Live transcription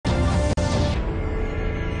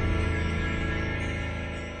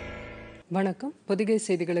வணக்கம். பொதிகை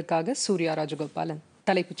செய்திகளுக்காக சூர்யா ராஜகோபாலன்.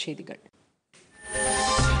 தலைப்புச் செய்திகள்.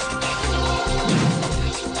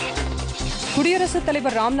 குடியரசுத்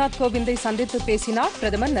தலைவர் ராம்நாத் கோவிந்தை சந்தித்து பேசினார்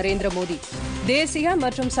பிரதமர் நரேந்திர மோடி. தேசிய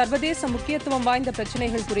மற்றும் சர்வதேச முக்கியத்துவம் வாய்ந்த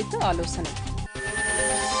பிரச்சினைகள் குறித்து ஆலோசனை.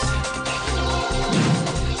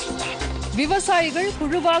 விவசாயிகள்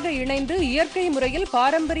குழுவாக இணைந்து இயற்கை முறையில்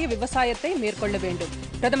பாரம்பரிய விவசாயத்தை மேற்கொள்ள வேண்டும்.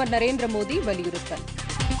 பிரதமர் நரேந்திர மோடி வலியுறுத்தல்.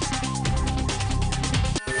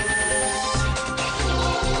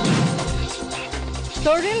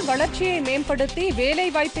 தொழில் வளர்ச்சியை மேம்படுத்தி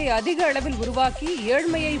வேலைவாய்ப்பை அதிக அளவில் உருவாக்கி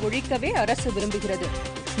ஏழ்மையை ஒழிக்கவே அரசு விரும்புகிறது.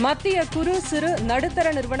 மத்திய குறு சிறு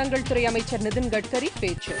நடுத்தர நிறுவனங்கள் துறை அமைச்சர் நிதின் கட்கரி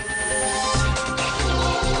பேச்சு.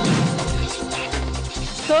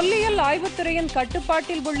 தொல்லியல் ஆய்வுத்துறையின்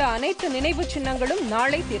கட்டுப்பாட்டில் உள்ள அனைத்து நினைவு சின்னங்களும்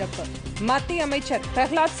நாளை திறப்பு. மத்திய அமைச்சர்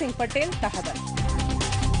பிரகலாத் சிங் பட்டேல் தகவல்.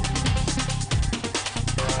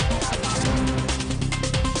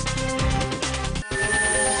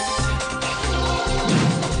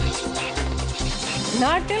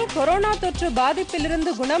 நாட்டில் கொரோனா தொற்று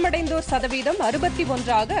பாதிப்பிலிருந்து குணமடைந்தோர் சதவீதம்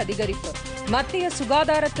 61 அதிகரிப்பு. மத்திய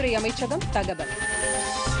சுகாதாரத்துறை அமைச்சகம் தகவல்.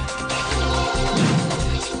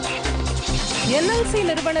 என்எல்சி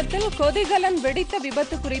நிறுவனத்தில் கொதிகலன் வெடித்த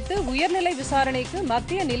விபத்து குறித்து உயர்நிலை விசாரணைக்கு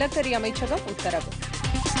மத்திய நிலக்கரி அமைச்சகம் உத்தரவு.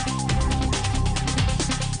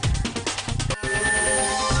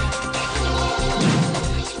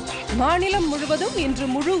 மாநிலம் முழுவதும் இன்று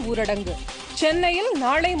முழு ஊரடங்கு. சென்னையில்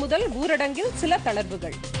நாளை முதல் ஊரடங்கில் சில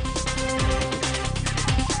தளர்வுகள்.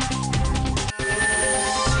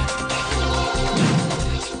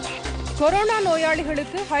 கொரோனா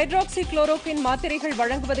நோயாளிகளுக்கு ஹைட்ராக்சி குளோரோகுயின் மாத்திரைகள்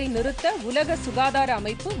வழங்குவதை நிறுத்த உலக சுகாதார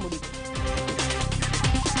அமைப்பு முடிவு.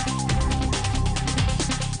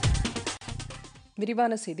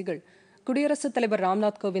 விரிவான செய்திகள். குடியரசுத் தலைவர்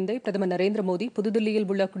ராம்நாத் கோவிந்தை பிரதமர் நரேந்திர மோடி புதுதில்லியில்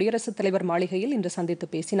உள்ள குடியரசுத் தலைவர் மாளிகையில் இன்று சந்தித்து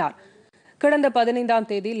பேசினார். கடந்த 15ஆம்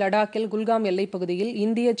தேதி லடாக்கில் குல்காம் எல்லைப் பகுதியில்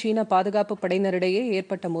இந்திய சீன பாதுகாப்பு படையினரிடையே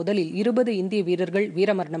ஏற்பட்ட மோதலில் 20 இந்திய வீரர்கள்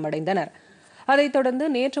வீரமரணம் அடைந்தனர். அதைத் தொடர்ந்து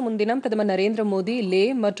நேற்று முன்தினம் பிரதமர் நரேந்திர மோடி லே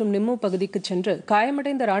மற்றும் நிம்மு பகுதிக்கு சென்று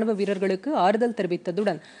காயமடைந்த ராணுவ வீரர்களுக்கு ஆறுதல்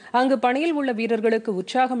தெரிவித்ததுடன் அங்கு பணியில் உள்ள வீரர்களுக்கு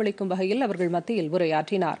உற்சாகம் அளிக்கும் வகையில் அவர்கள் மத்தியில்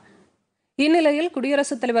உரையாற்றினார். இந்நிலையில்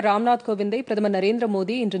குடியரசுத் தலைவர் ராம்நாத் கோவிந்தை பிரதமர் நரேந்திர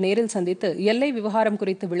மோடி இன்று நேரில் சந்தித்து எல்லை விவகாரம்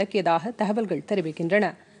குறித்து விளக்கியதாக தகவல்கள் தெரிவிக்கின்றன.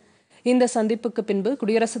 இந்த சந்திப்புக்கு பின்பு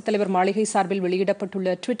குடியரசுத் தலைவர் மாளிகை சார்பில்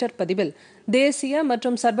வெளியிடப்பட்டுள்ள டுவிட்டர் பதிவில் தேசிய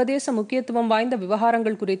மற்றும் சர்வதேச முக்கியத்துவம் வாய்ந்த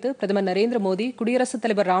விவகாரங்கள் குறித்து பிரதமர் நரேந்திர மோடி குடியரசுத்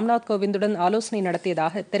தலைவர் ராம்நாத் கோவிந்துடன் ஆலோசனை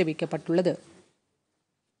நடத்தியதாக தெரிவிக்கப்பட்டுள்ளது.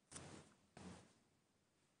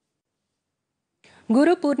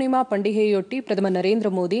 குரு பூர்ணிமா பண்டிகையொட்டி பிரதமர்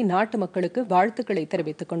நரேந்திர மோடி நாட்டு மக்களுக்கு வாழ்த்துக்களை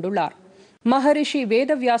தெரிவித்துக் கொண்டுள்ளார். மகரிஷி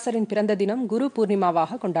வேதவியாசரின் பிறந்த தினம் குரு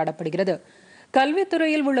பூர்ணிமாவாக கொண்டாடப்படுகிறது.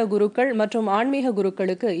 கல்வித்துறையில் உள்ள குருக்கள் மற்றும் ஆன்மீக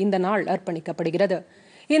குருக்களுக்கு இந்த நாள் அர்ப்பணிக்கப்படுகிறது.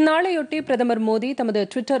 இந்நாளையொட்டி பிரதமர் மோடி தமது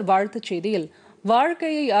டுவிட்டர் வாழ்த்துச் செய்தியில்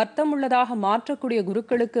வாழ்க்கையை அர்த்தமுள்ளதாக மாற்றக்கூடிய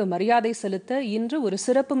குருக்களுக்கு மரியாதை செலுத்த இன்று ஒரு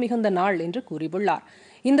சிறப்பு மிகுந்த நாள் என்று கூறியுள்ளார்.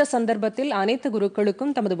 இந்த சந்தர்ப்பத்தில் அனைத்து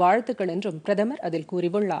குருக்களுக்கும் தமது வாழ்த்துக்கள் என்றும் பிரதமர் அதில்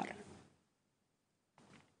கூறியுள்ளார்.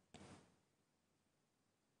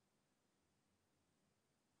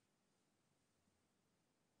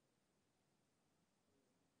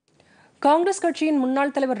 காங்கிரஸ் கட்சியின்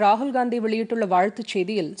முன்னாள் தலைவர் ராகுல் காந்தி வெளியிட்டுள்ள வாழ்த்துச்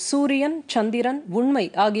செய்தியில் சூரியன், சந்திரன், உண்மை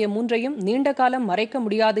ஆகிய மூன்றையும் நீண்ட காலம் மறைக்க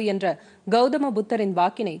முடியாது என்ற கௌதம புத்தரின்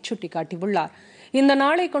வாக்கினை சுட்டிக்காட்டியுள்ளார். இந்த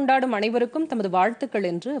நாளை கொண்டாடும் அனைவருக்கும் தமது வாழ்த்துக்கள்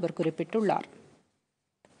என்று அவர் குறிப்பிட்டுள்ளார்.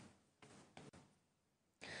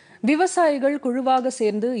 விவசாயிகள் குழுவாக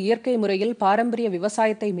சேர்ந்து இயற்கை முறையில் பாரம்பரிய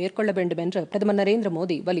விவசாயத்தை மேற்கொள்ள வேண்டும் என்று பிரதமர் நரேந்திர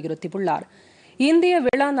மோடி வலியுறுத்தியுள்ளார். இந்திய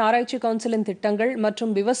வேளாண் ஆராய்ச்சி கவுன்சிலின் திட்டங்கள்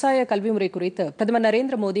மற்றும் விவசாய கல்வி முறை குறித்து பிரதமர்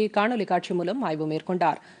நரேந்திர மோடி காணொலி காட்சி மூலம் ஆய்வு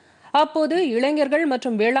மேற்கொண்டார். அப்போது இளைஞர்கள்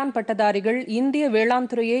மற்றும் வேளாண் பட்டதாரிகள் இந்திய வேளாண்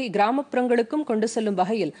துறையை கிராமப்புறங்களுக்கும் கொண்டு செல்லும்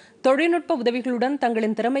வகையில் தொழில்நுட்ப உதவிகளுடன்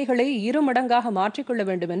தங்களின் திறமைகளை 2 மடங்காக மாற்றிக்கொள்ள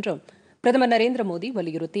வேண்டும் என்றும் பிரதமர் நரேந்திர மோடி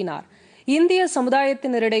வலியுறுத்தினார். இந்திய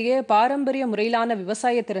சமுதாயத்தினரிடையே பாரம்பரிய முறையிலான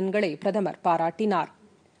விவசாய திறன்களை பிரதமர் பாராட்டினார்.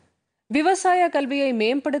 விவசாய கல்வியை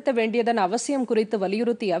மேம்படுத்த வேண்டியதன் அவசியம் குறித்து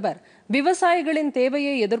வலியுறுத்திய அவர் விவசாயிகளின்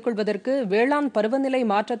தேவையை எதிர்கொள்வதற்கு வேளாண் பருவநிலை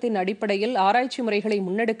மாற்றத்தின் அடிப்படையில் ஆராய்ச்சி முறைகளை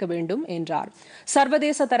முன்னெடுக்க வேண்டும் என்றார்.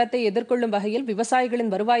 சர்வதேச தரத்தை எதிர்கொள்ளும் வகையில்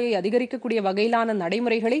விவசாயிகளின் வருவாயை அதிகரிக்கக்கூடிய வகையிலான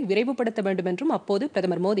நடைமுறைகளை விரைவுபடுத்த வேண்டும் என்றும் அப்போது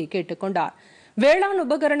பிரதமர் மோடி கேட்டுக் கொண்டார். வேளாண்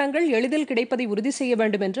உபகரணங்கள் எளிதில் கிடைப்பதை உறுதி செய்ய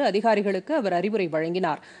வேண்டும் என்று அதிகாரிகளுக்கு அவர் அறிவுரை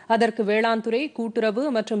வழங்கினார். அதற்கு வேளாண் துறை, கூட்டுறவு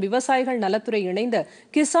மற்றும் விவசாயிகள் நலத்துறை இணைந்த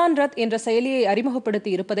கிசான் ரத் என்ற செயலியை அறிமுகப்படுத்தி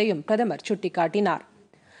இருப்பதையும் பிரதமர் சுட்டிக்காட்டினார்.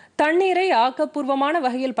 தண்ணீரை ஆக்கப்பூர்வமான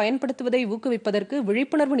வகையில் பயன்படுத்துவதை ஊக்குவிப்பதற்கு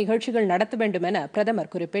விழிப்புணர்வு நிகழ்ச்சிகள் நடத்த வேண்டும் என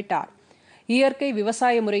பிரதமர் குறிப்பிட்டார். இயற்கை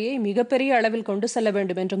விவசாய முறையை மிகப்பெரிய அளவில் கொண்டு செல்ல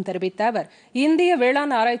வேண்டும் என்றும் தெரிவித்த அவர், இந்திய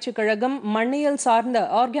வேளாண் ஆராய்ச்சிக் கழகம் மண்ணியல் சார்ந்த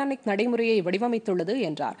ஆர்கானிக் நடைமுறையை வடிவமைத்துள்ளது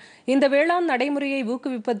என்றார். இந்த வேளாண் நடைமுறையை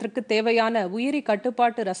ஊக்குவிப்பதற்கு தேவையான உயிரி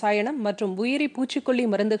கட்டுப்பாட்டு ரசாயனம் மற்றும் உயிரி பூச்சிக்கொல்லி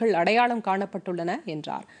மருந்துகள் அடையாளம் காணப்பட்டுள்ளன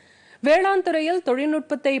என்றார். வேளாண் துறையில்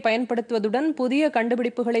தொழில்நுட்பத்தை பயன்படுத்துவதுடன் புதிய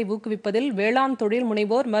கண்டுபிடிப்புகளை ஊக்குவிப்பதில் வேளாண் தொழில்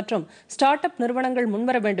முனைவோர் மற்றும் ஸ்டார்ட் அப் நிறுவனங்கள்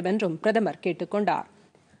முன்வர வேண்டும் என்றும் பிரதமர் கேட்டுக் கொண்டார்.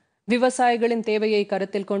 விவசாயிகளின் தேவையை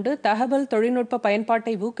கருத்தில் கொண்டு தகவல் தொழில்நுட்ப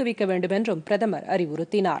பயன்பாட்டை ஊக்குவிக்க வேண்டும் என்றும் பிரதமர்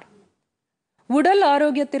அறிவுறுத்தினார். உடல்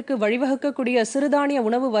ஆரோக்கியத்திற்கு வழிவகுக்கக்கூடிய சிறுதானிய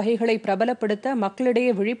உணவு வகைகளை பிரபலப்படுத்த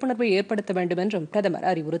மக்களிடையே விழிப்புணர்வை ஏற்படுத்த வேண்டும் என்றும் பிரதமர்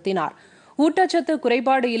அறிவுறுத்தினார். ஊட்டச்சத்து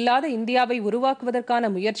குறைபாடு இல்லாத இந்தியாவை உருவாக்குவதற்கான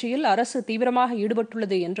முயற்சியில் அரசு தீவிரமாக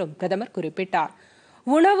ஈடுபட்டுள்ளது என்றும் பிரதமர் குறிப்பிட்டார்.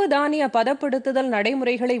 உணவு தானிய பதப்படுத்துதல்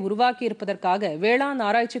நடைமுறைகளை உருவாக்கியிருப்பதற்காக வேளாண்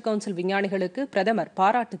ஆராய்ச்சி கவுன்சில் விஞ்ஞானிகளுக்கு பிரதமர்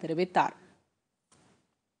பாராட்டு தெரிவித்தார்.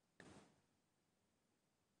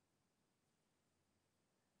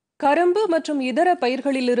 கரும்பு மற்றும் இதர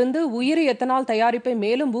பயிர்களிலிருந்து உயிரி எத்தனால் தயாரிப்பை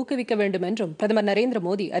மேலும் ஊக்குவிக்க வேண்டும் என்றும் பிரதமர் நரேந்திர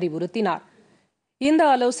மோடி அறிவுறுத்தினார். இந்த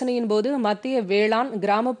ஆலோசனையின் போது மத்திய வேளாண்,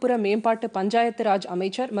 கிராமப்புற மேம்பாட்டு, பஞ்சாயத்து ராஜ்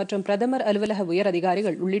அமைச்சர் மற்றும் பிரதமர் அலுவலக உயர்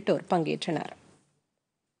அதிகாரிகள் உள்ளிட்டோர் பங்கேற்றனர்.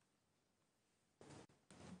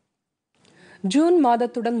 ஜூன்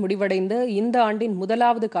மாதத்துடன் முடிவடைந்த இந்த ஆண்டின்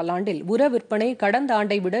முதலாவது காலாண்டில் உர விற்பனை கடந்த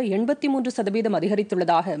ஆண்டை விட 83%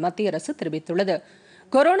 அதிகரித்துள்ளதாக மத்திய அரசு தெரிவித்துள்ளது.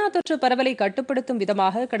 கொரோனா தொற்று பரவலை கட்டுப்படுத்தும்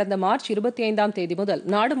விதமாக கடந்த மார்ச் 25ஆம் தேதி முதல்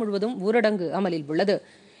நாடு முழுவதும் ஊரடங்கு அமலில் உள்ளது.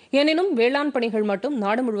 எனினும் வேளாண் பணிகள் மட்டும்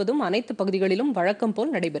நாடு முழுவதும் அனைத்து பகுதிகளிலும் வழக்கம்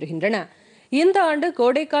போல் நடைபெறுகின்றன. இந்த ஆண்டு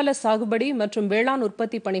கோடைக்கால சாகுபடி மற்றும் வேளாண்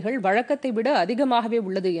உற்பத்தி பணிகள் வழக்கத்தை விட அதிகமாகவே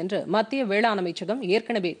உள்ளது என்று மத்திய வேளாண் அமைச்சகம்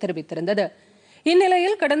ஏற்கனவே தெரிவித்திருந்தது.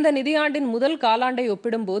 இந்நிலையில் கடந்த நிதியாண்டின் முதல் காலாண்டை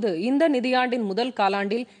ஒப்பிடும்போது இந்த நிதியாண்டின் முதல்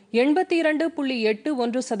காலாண்டில்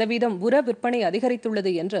 82.81% உர விற்பனை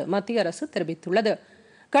அதிகரித்துள்ளது என்று மத்திய அரசு தெரிவித்துள்ளது.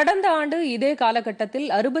 கடந்த ஆண்டு இதே காலகட்டத்தில்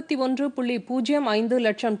 61.05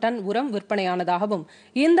 லட்சம் டன் உரம் விற்பனையானதாகவும்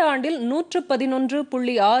இந்த ஆண்டில்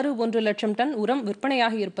 111.61 லட்சம் டன் உரம்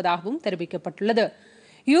விற்பனையாகி இருப்பதாகவும் தெரிவிக்கப்பட்டுள்ளது.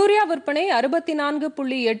 யூரியா விற்பனை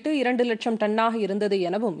 64.82 லட்சம் டன்னாக இருந்தது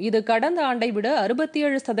எனவும் இது கடந்த ஆண்டை விட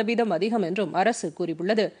 67% அதிகம் என்றும் அரசு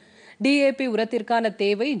கூறியுள்ளது. டிஏபி உரத்திற்கான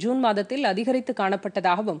தேவை ஜூன் மாதத்தில் அதிகரித்து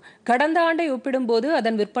காணப்பட்டதாகவும் கடந்த ஆண்டை ஒப்பிடும்போது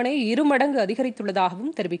அதன் விற்பனை 2 மடங்கு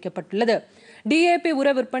அதிகரித்துள்ளதாகவும் தெரிவிக்கப்பட்டுள்ளது. டிஏபி உர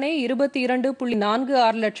விற்பனை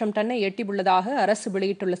 22.46 லட்சம் டன்னை எட்டியுள்ளதாக அரசு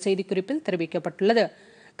வெளியிட்டுள்ள செய்திக்குறிப்பில் தெரிவிக்கப்பட்டுள்ளது.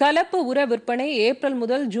 கலப்பு உர விற்பனை ஏப்ரல்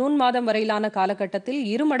முதல் ஜூன் மாதம் வரையிலான காலகட்டத்தில்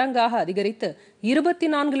 2 மடங்காக அதிகரித்து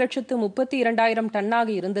 24,32,000 டன்னாக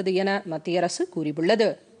இருந்தது என மத்திய அரசு கூறியுள்ளது.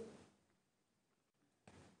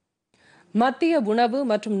 மத்திய உணவு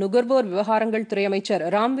மற்றும் நுகர்வோர் விவகாரங்கள் துறை அமைச்சர்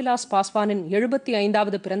ராம்விலாஸ் பாஸ்வானின்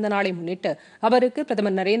 75வது பிறந்த நாளை முன்னிட்டு அவருக்கு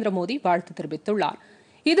பிரதமர் நரேந்திர மோடி வாழ்த்து தெரிவித்துள்ளார்.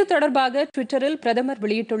 இது தொடர்பாக ட்விட்டரில் பிரதமர்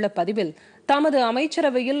வெளியிட்டுள்ள பதிவில் தமது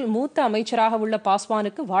அமைச்சரவையில் மூத்த அமைச்சராக உள்ள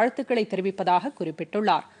பாஸ்வானுக்கு வாழ்த்துக்களை தெரிவிப்பதாக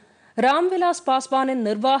குறிப்பிட்டுள்ளார். ராம்விலாஸ் பாஸ்வானின்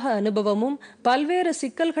நிர்வாக அனுபவமும் பல்வேறு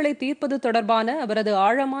சிக்கல்களை தீர்ப்பது தொடர்பான அவரது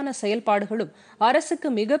ஆழமான செயல்பாடுகளும் அரசுக்கு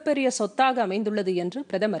மிகப்பெரிய சொத்தாக அமைந்துள்ளது என்று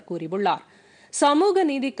பிரதமர் கூறியுள்ளார். சமூக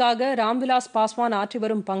நீதிக்காக ராம்விலாஸ் பாஸ்வான் ஆற்றி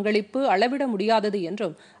வரும் பங்களிப்பு அளவிட முடியாதது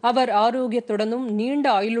என்றும் அவர் ஆரோக்கியத்துடனும் நீண்ட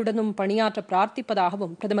ஆயுளுடனும் பணியாற்ற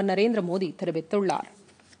பிரார்த்திப்பதாகவும் பிரதமர் நரேந்திர மோடி தெரிவித்துள்ளார்.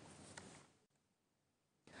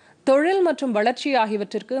 தொழில் மற்றும் வளர்ச்சி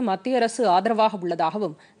ஆகியவற்றிற்கு மத்திய அரசு ஆதரவாக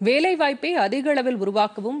உள்ளதாகவும் வேலைவாய்ப்பை அதிக அளவில்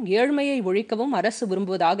உருவாக்கவும் ஏழ்மையை ஒழிக்கவும் அரசு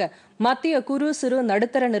விரும்புவதாக மத்திய குறு சிறு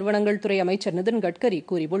நடுத்தர நிறுவனங்கள் துறை அமைச்சர் நிதின் கட்கரி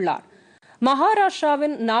கூறியுள்ளார்.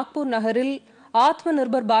 மகாராஷ்டிராவின் நாக்பூர் நகரில் ஆத்ம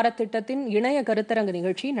நிர்பர் பாரத் திட்டத்தின் இணைய கருத்தரங்கு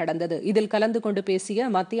நிகழ்ச்சி நடந்தது. இதில் கலந்து கொண்டு பேசிய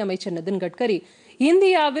மத்திய அமைச்சர் நிதின் கட்கரி,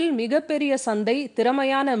 இந்தியாவில் மிகப்பெரிய சந்தை,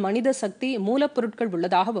 திறமையான மனித சக்தி, மூலப்பொருட்கள்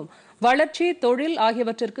உள்ளதாகவும் வளர்ச்சி, தொழில்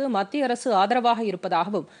ஆகியவற்றிற்கு மத்திய அரசு ஆதரவாக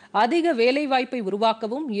இருப்பதாகவும் அதிக வேலைவாய்ப்பை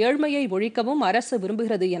உருவாக்கவும் ஏழ்மையை ஒழிக்கவும் அரசு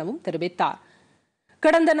விரும்புகிறது எனவும் தெரிவித்தார்.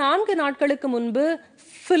 கடந்த 4 நாட்களுக்கு முன்பு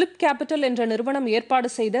பிலிப் கேபிட்டல் என்ற நிறுவனம் ஏற்பாடு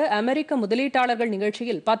செய்த அமெரிக்க முதலீட்டாளர்கள்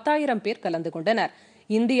நிகழ்ச்சியில் 10,000 பேர் கலந்து கொண்டனர்.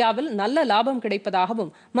 இந்தியாவில் நல்ல லாபம் கிடைப்பதாகவும்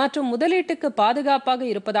மற்றும் முதலீட்டுக்கு பாதுகாப்பாக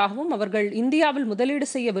இருப்பதாகவும் அவர்கள் இந்தியாவில் முதலீடு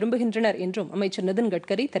செய்ய விரும்புகின்றனர் என்றும் அமைச்சர் நிதின்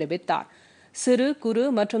கட்கரி தெரிவித்தார். சிறு குறு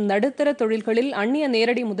மற்றும் நடுத்தர தொழில்களில் அந்நிய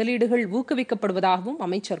நேரடி முதலீடுகள் ஊக்குவிக்கப்படுவதாகவும்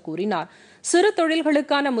அமைச்சர் கூறினார். சிறு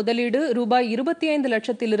தொழில்களுக்கான முதலீடு ரூபாய் 25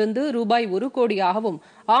 லட்சத்திலிருந்து ரூபாய் 1 கோடியாகவும்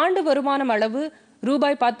ஆண்டு வருமானம் அளவு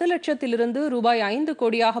ரூபாய் 10 லட்சத்திலிருந்து ரூபாய் 5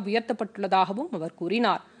 கோடியாக உயர்த்தப்பட்டுள்ளதாகவும் அவர்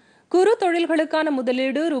கூறினார். குறு தொழில்களுக்கான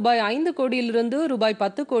முதலீடு ரூபாய் 5 கோடியிலிருந்து ரூபாய்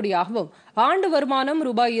 10 கோடியாகவும், ஆண்டு வருமானம்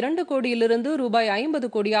ரூபாய் 2 கோடியிலிருந்து ரூபாய் 50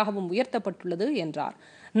 கோடியாகவும் உயர்த்தப்பட்டுள்ளது என்றார்.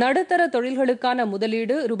 நடுத்தர தொழில்களுக்கான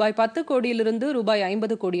முதலீடு ரூபாய் 10 கோடியிலிருந்து ரூபாய்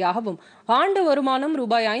 50 கோடியாகவும், ஆண்டு வருமானம்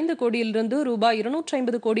ரூபாய் 5 கோடியிலிருந்து ரூபாய்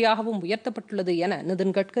 250 கோடியாகவும் உயர்த்தப்பட்டுள்ளது என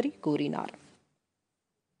நிதின் கட்கரி கூறினார்.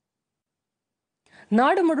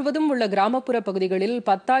 நாடு முழுவதும் உள்ள கிராமப்புற பகுதிகளில்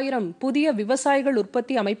 10,000 புதிய விவசாயிகள்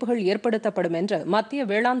உற்பத்தி அமைப்புகள் ஏற்படுத்தப்படும் என்று மத்திய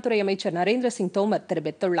வேளாண் துறை அமைச்சர் நரேந்திர சிங் தோமர்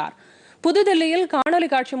தெரிவித்துள்ளார். புதுதில்லியில் காணொலி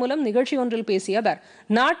காட்சி மூலம் நிகழ்ச்சி ஒன்றில் பேசிய அவர்,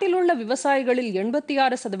 நாட்டில் உள்ள விவசாயிகளில்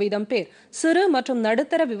 86% பேர் சிறு மற்றும்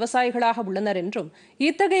நடுத்தர விவசாயிகளாக உள்ளனர் என்றும்,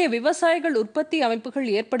 இத்தகைய விவசாயிகள் உற்பத்தி அமைப்புகள்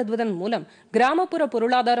ஏற்படுவதன் மூலம் கிராமப்புற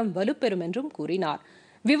பொருளாதாரம் வலுப்பெறும் என்றும் கூறினார்.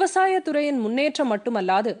 விவசாயத்துறையின் முன்னேற்றம்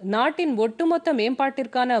மட்டுமல்லாது நாட்டின் ஒட்டுமொத்த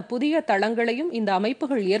மேம்பாட்டிற்கான புதிய தளங்களையும் இந்த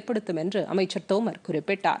அமைப்புகள் ஏற்படுத்தும் என்று அமைச்சர் தோமர்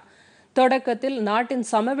குறிப்பிட்டார். தொடக்கத்தில் நாட்டின்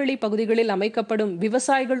சமவெளி பகுதிகளில் அமைக்கப்படும்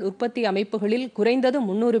விவசாயிகள் உற்பத்தி அமைப்புகளில் குறைந்தது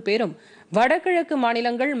 300 பேரும், வடகிழக்கு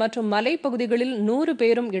மாநிலங்கள் மற்றும் மலைப்பகுதிகளில் 100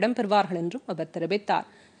 பேரும் இடம்பெறுவார்கள் என்றும் அவர் தெரிவித்தார்.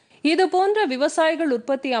 இதுபோன்ற விவசாயிகள்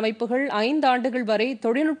உற்பத்தி அமைப்புகள் 5 ஆண்டுகள் வரை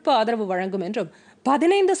தொழில்நுட்ப ஆதரவு வழங்கும் என்றும்,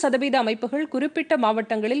 15% அமைப்புகள் குறிப்பிட்ட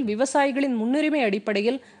மாவட்டங்களில் விவசாயிகளின் முன்னுரிமை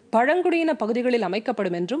அடிப்படையில் பழங்குடியின பகுதிகளில்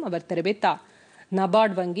அமைக்கப்படும் என்றும் அவர் தெரிவித்தார்.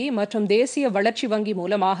 நபார்டு வங்கி மற்றும் தேசிய வளர்ச்சி வங்கி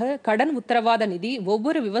மூலமாக கடன் உத்தரவாத நிதி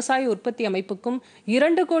ஒவ்வொரு விவசாய உற்பத்தி அமைப்புக்கும்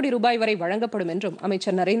 2 கோடி ரூபாய் வரை வழங்கப்படும் என்றும்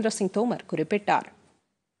அமைச்சர் நரேந்திர சிங் தோமர் குறிப்பிட்டார்.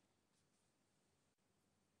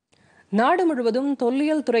 நாடு முழுவதும்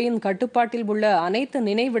தொல்லியல் துறையின் கட்டுப்பாட்டில் உள்ள அனைத்து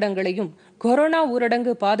நினைவிடங்களையும் கொரோனா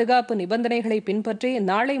ஊரடங்கு பாதுகாப்பு நிபந்தனைகளை பின்பற்றி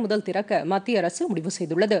நாளை முதல் திறக்க மத்திய அரசு முடிவு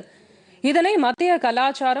செய்துள்ளது. இதனை மத்திய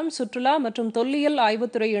கலாச்சாரம், சுற்றுலா மற்றும் தொல்லியல்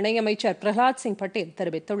ஆய்வுத்துறை இணையமைச்சர் பிரகலாத் சிங் பட்டேல்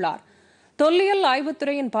தெரிவித்துள்ளார். தொல்லியல்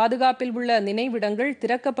ஆய்வுத்துறையின் பாதுகாப்பில் உள்ள நினைவிடங்கள்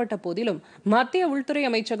திறக்கப்பட்ட போதிலும் மத்திய உள்துறை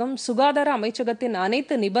அமைச்சகம், சுகாதார அமைச்சகத்தின்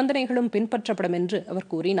அனைத்து நிபந்தனைகளும் பின்பற்றப்படும் என்று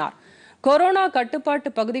அவர் கூறினார். கொரோனா கட்டுப்பாட்டு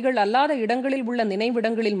பகுதிகள் அல்லாத இடங்களில் உள்ள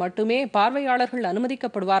நினைவிடங்களில் மட்டுமே பார்வையாளர்கள்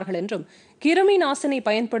அனுமதிக்கப்படுவார்கள் என்றும், கிருமி நாசினி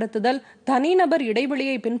பயன்படுத்துதல், தனிநபர்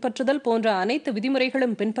இடைவெளியை பின்பற்றுதல் போன்ற அனைத்து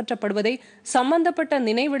விதிமுறைகளும் பின்பற்றப்படுவதை சம்பந்தப்பட்ட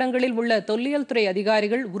நினைவிடங்களில் உள்ள தொல்லியல் துறை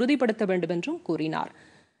அதிகாரிகள் உறுதிப்படுத்த வேண்டும் என்றும் கூறினார்.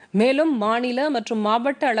 மேலும் மாநில மற்றும்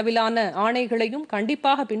மாவட்ட அளவிலான ஆணைகளையும்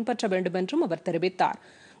கண்டிப்பாக பின்பற்ற வேண்டும் என்றும் அவர் தெரிவித்தார்.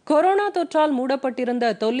 கொரோனா தொற்றால் மூடப்பட்டிருந்த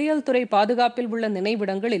தொல்லியல் துறை பாதுகாப்பில் உள்ள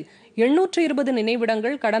நினைவிடங்களில் 820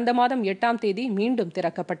 நினைவிடங்கள் கடந்த மாதம் 8ஆம் தேதி மீண்டும்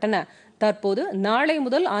திறக்கப்பட்டன. தற்போது நாளை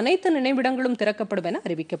முதல் அனைத்து நினைவிடங்களும் திறக்கப்படும் என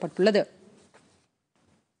அறிவிக்கப்பட்டுள்ளது.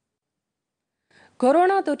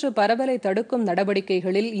 கொரோனா தொற்று பரவலை தடுக்கும்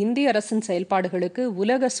நடவடிக்கைகளில் இந்திய அரசின் செயல்பாடுகளுக்கு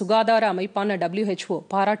உலக சுகாதார அமைப்பான WHO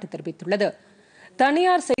பாராட்டு தெரிவித்துள்ளது.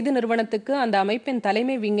 தனியார் செய்தி நிறுவனத்துக்கு அந்த அமைப்பின்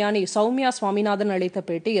தலைமை விஞ்ஞானி சௌமியா சுவாமிநாதன் அளித்த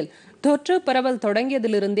பேட்டியில், தொற்று பரவல்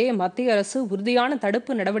தொடங்கியதிலிருந்தே மத்திய அரசு உறுதியான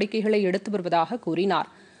தடுப்பு நடவடிக்கைகளை எடுத்து வருவதாக கூறினார்.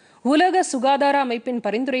 உலக சுகாதார அமைப்பின்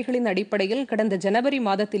பரிந்துரைகளின் அடிப்படையில் கடந்த ஜனவரி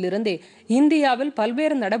மாதத்திலிருந்தே இந்தியாவில்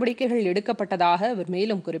பல்வேறு நடவடிக்கைகள் எடுக்கப்பட்டதாக அவர்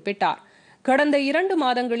மேலும் குறிப்பிட்டார். கடந்த 2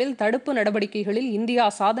 மாதங்களில் தடுப்பு நடவடிக்கைகளில் இந்தியா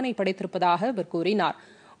சாதனை படைத்திருப்பதாக அவர் கூறினார்.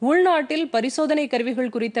 உள்நாட்டில் பரிசோதனை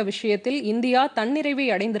கருவிகள் குறித்த விஷயத்தில் இந்தியா தன்னிறைவை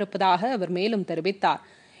அடைந்திருப்பதாக அவர் மேலும் தெரிவித்தார்.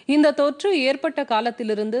 இந்த தொற்று ஏற்பட்ட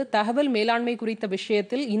காலத்திலிருந்து தகவல் மேலாண்மை குறித்த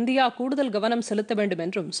விஷயத்தில் இந்தியா கூடுதல் கவனம் செலுத்த வேண்டும்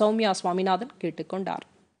என்றும் சௌமியா சுவாமிநாதன் கேட்டுக்கொண்டார்.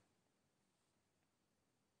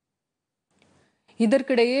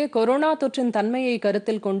 இதற்கிடையே கொரோனா தொற்றின் தன்மையை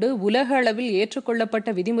கருத்தில் கொண்டு உலக அளவில் ஏற்றுக்கொள்ளப்பட்ட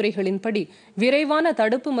விதிமுறைகளின்படி விரைவான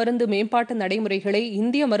தடுப்பு மருந்து மேம்பாட்டு நடைமுறைகளை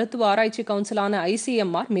இந்திய மருத்துவ ஆராய்ச்சி கவுன்சிலான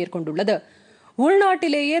ICMR மேற்கொண்டுள்ளது.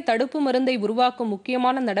 உள்நாட்டிலேயே தடுப்பு மருந்தை உருவாக்கும்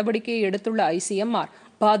முக்கியமான நடவடிக்கையை எடுத்துள்ள ICMR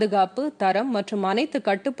பாதுகாப்பு, தரம் மற்றும் அனைத்து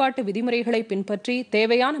கட்டுப்பாட்டு விதிமுறைகளை பின்பற்றி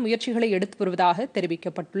தேவையான முயற்சிகளை எடுத்து வருவதாக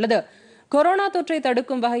தெரிவிக்கப்பட்டுள்ளது. கொரோனா தொற்றை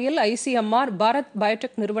தடுக்கும் வகையில் ICMR பாரத்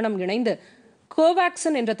பயோடெக் நிறுவனம் இணைந்து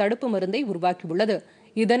கோவாக்சின் என்ற தடுப்பு மருந்தை உருவாக்கியுள்ளது.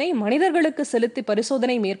 இதனை மனிதர்களுக்கு செலுத்தி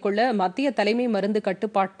பரிசோதனை மேற்கொள்ள மத்திய தலைமை மருந்து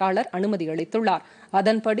கட்டுப்பாட்டாளர் அனுமதி அளித்துள்ளார்.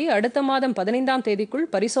 அதன்படி அடுத்த மாதம் 15ஆம் தேதிக்குள்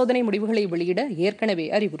பரிசோதனை முடிவுகளை வெளியிட ஏற்கனவே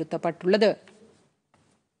அறிவுறுத்தப்பட்டுள்ளது.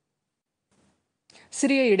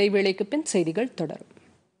 சிறிய இடைவேளைக்கு பின் செய்திகள் தொடரும்.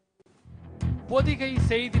 பொதிகை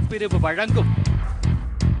செய்தி பிரிவு வழங்கும்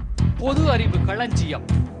பொது அறிவு களஞ்சியம்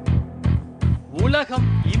உலகம்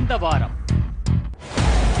இந்த வாரம்.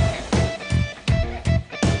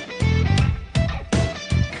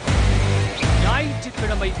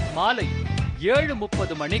 ஞாயிற்றுக்கிழமை மாலை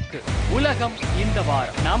 7:30 மணிக்கு உலகம் இந்த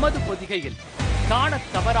வாரம் நமது பொதிகையில்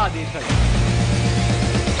காணத் தவறாதீர்கள்.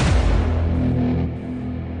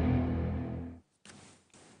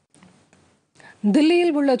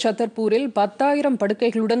 தில்லியில் உள்ள சத்தர்பூரில் 10,000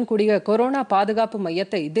 படுக்கைகளுடன் கூடிய கொரோனா பாதுகாப்பு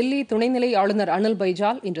மையத்தை தில்லி துணைநிலை ஆளுநர் அனில்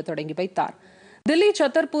பைஜால் இன்று தொடங்கி வைத்தார். தில்லி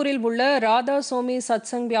சத்தர்பூரில் உள்ள ராதா சோமி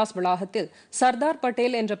சத்சங் பியாஸ் வளாகத்தில் சர்தார்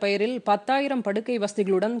பட்டேல் என்ற பெயரில் 10,000 படுக்கை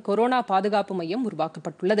வசதிகளுடன் கொரோனா பாதுகாப்பு மையம்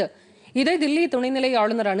உருவாக்கப்பட்டுள்ளது. இதை தில்லி துணைநிலை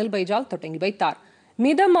ஆளுநர் அனில் பைஜால் தொடங்கி வைத்தார்.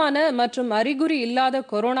 மிதமான மற்றும் அறிகுறி இல்லாத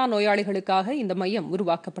கொரோனா நோயாளிகளுக்காக இந்த மையம்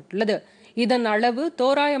உருவாக்கப்பட்டுள்ளது. இதன் அளவு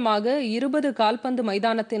தோராயமாக 20 கால்பந்து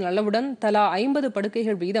மைதானத்தின் அளவுடன் தலா 50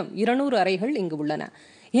 படுக்கைகள் வீதம் 200 அறைகள் இங்கு உள்ளன.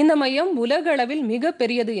 இந்த மையம் உலக அளவில் மிக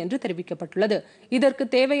பெரியது என்று தெரிவிக்கப்பட்டுள்ளது. இதற்கு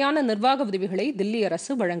தேவையான நிர்வாக உதவிகளை தில்லி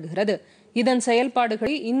அரசு வழங்குகிறது. இதன்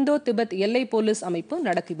செயல்பாடுகளை இந்தோ திபெத் எல்லை போலீஸ் அமைப்பு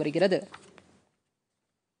நடத்தி வருகிறது.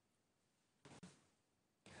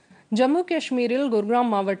 ஜம்மு காஷ்மீரில்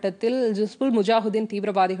குர்கிராம் மாவட்டத்தில் ஹிஸ்புல் முஜாஹுதீன்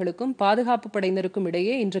தீவிரவாதிகளுக்கும் பாதுகாப்பு படையினருக்கும்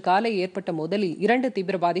இடையே இன்று காலை ஏற்பட்ட மோதலில் 2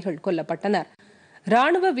 தீவிரவாதிகள் கொல்லப்பட்டனர்.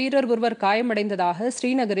 ராணுவ வீரர் ஒருவர் காயமடைந்ததாக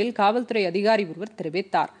ஸ்ரீநகரில் காவல்துறை அதிகாரி ஒருவர்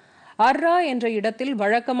தெரிவித்தார். அர்ரா என்ற இடத்தில்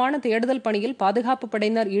வழக்கமான தேடுதல் பணியில் பாதுகாப்பு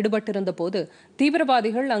படையினர் ஈடுபட்டிருந்த போது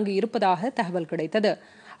தீவிரவாதிகள் அங்கு இருப்பதாக தகவல் கிடைத்தது.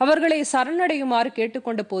 அவர்களை சரணடையுமாறு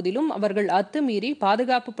கேட்டுக்கொண்ட போதிலும் அவர்கள் அத்துமீறி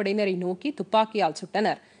பாதுகாப்பு படையினரை நோக்கி துப்பாக்கியால்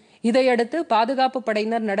சுட்டனர். இதையடுத்து பாதுகாப்பு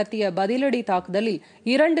படையினர் நடத்திய பதிலடி தாக்குதலில்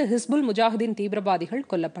 2 ஹிஸ்புல் முஜாஹிதீன் தீவிரவாதிகள்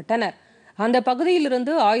கொல்லப்பட்டனர். அந்த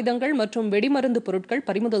பகுதியிலிருந்து ஆயுதங்கள் மற்றும் வெடிமருந்து பொருட்கள்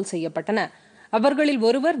பறிமுதல் செய்யப்பட்டன. அவர்களில்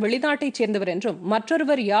ஒருவர் வெளிநாட்டைச் சேர்ந்தவர் என்றும்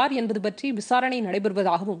மற்றொருவர் யார் என்பது பற்றி விசாரணை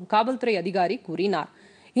நடைபெறுவதாகவும் காவல்துறை அதிகாரி கூறினார்.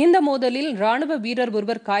 இந்த மோதலில் ராணுவ வீரர்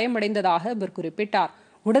ஒருவர் காயமடைந்ததாக அவர் குறிப்பிட்டார்.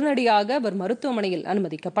 உடனடியாக அவர் மருத்துவமனையில்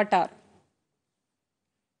அனுமதிக்கப்பட்டார்.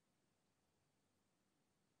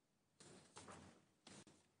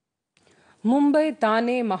 மும்பை,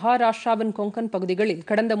 தானே, மகாராஷ்டிராவின் கொங்கன் பகுதிகளில்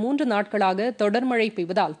கடந்த 3 நாட்களாக தொடர் மழை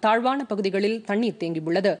பெய்வதால் தாழ்வான பகுதிகளில் தண்ணீர்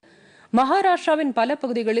தேங்கியுள்ளது. மகாராஷ்டிராவின் பல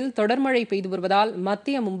பகுதிகளில் தொடர் மழை பெய்து வருவதால்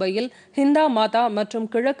மத்திய மும்பையில் ஹிந்தா மாதா மற்றும்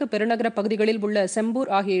கிழக்கு பெருநகர பகுதிகளில் உள்ள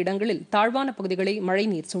செம்பூர் ஆகிய இடங்களில் தாழ்வான பகுதிகளை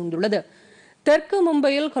மழைநீர் சூழ்ந்துள்ளது. தெற்கு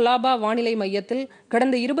மும்பையில் கொலாபா வானிலை மையத்தில்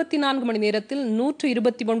கடந்த 24 மணி நேரத்தில்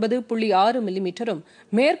 129.6 மில்லிமீட்டரும்,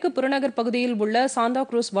 மேற்கு புறநகர் பகுதியில் உள்ள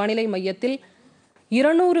சாந்தாக்ரூஸ் வானிலை மையத்தில்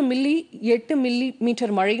 200 மில்லி 8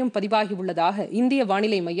 மில்லிமீட்டர் மழையும் பதிவாகியுள்ளதாக இந்திய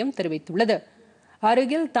வானிலை மையம் தெரிவித்துள்ளது.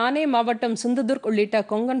 அருகில் தானே மாவட்டம் சிந்துதுர்க் உள்ளிட்ட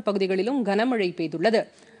கொங்கன் பகுதிகளிலும் கனமழை பெய்துள்ளது.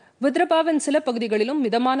 வித்ரபாவின் சில பகுதிகளிலும்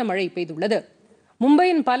மிதமான மழை பெய்துள்ளது.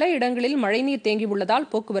 மும்பையின் பல இடங்களில் மழைநீர் தேங்கியுள்ளதால்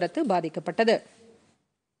போக்குவரத்து பாதிக்கப்பட்டது.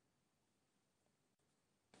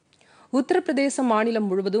 உத்தரப்பிரதேச மாநிலம்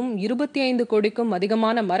முழுவதும் 25 கோடிக்கும்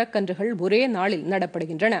அதிகமான மரக்கன்றுகள் ஒரே நாளில்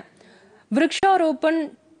நடப்படுகின்றன. விருக்ஷாரோபன்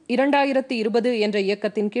 2020 என்ற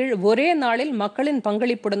இயக்கத்தின் கீழ் ஒரே நாளில் மக்களின்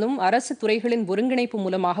பங்களிப்புடனும் அரசு துறைகளின் ஒருங்கிணைப்பு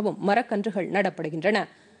மூலமாகவும் மரக்கன்றுகள் நடப்படுகின்றன.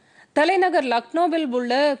 தலைநகர் லக்னோவில்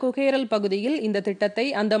உள்ள குகேரல் பகுதியில் இந்த திட்டத்தை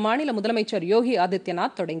அந்த மாநில முதலமைச்சர் யோகி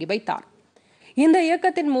ஆதித்யநாத் தொடங்கி வைத்தார். இந்த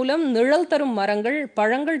இயக்கத்தின் மூலம் நிழல் தரும் மரங்கள்,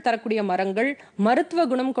 பழங்கள் தரக்கூடிய மரங்கள், மருத்துவ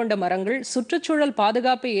குணம் கொண்ட மரங்கள், சுற்றுச்சூழல்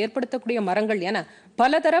பாதுகாப்பை ஏற்படுத்தக்கூடிய மரங்கள் என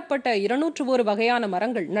பலதரப்பட்ட 201 வகையான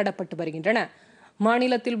மரங்கள் நடப்பட்டு வருகின்றன.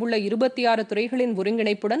 மாநிலத்தில் உள்ள 26 துறைகளின்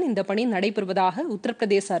ஒருங்கிணைப்புடன் இந்த பணி நடைபெறுவதாக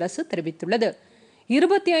உத்தரப்பிரதேச அரசு தெரிவித்துள்ளது.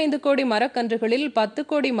 25 கோடி மரக்கன்றுகளில் 10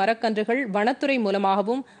 கோடி மரக்கன்றுகள் வனத்துறை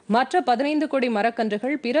மூலமாகவும் மற்ற 15 கோடி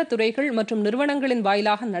மரக்கன்றுகள் பிற துறைகள் மற்றும் நிறுவனங்களின்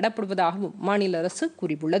வாயிலாக நடப்படுவதாகவும் மாநில அரசு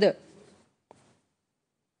கூறியுள்ளது.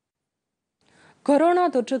 கொரோனா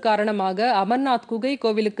தொற்று காரணமாக அமர்நாத் குகை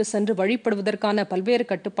கோவிலுக்கு சென்று வழிபடுவதற்கான பல்வேறு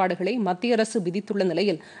கட்டுப்பாடுகளை மத்திய அரசு விதித்துள்ள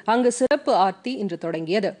நிலையில் அங்கு சிறப்பு ஆர்த்தி இன்று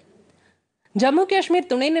தொடங்கியது. ஜம்மு காஷ்மீர்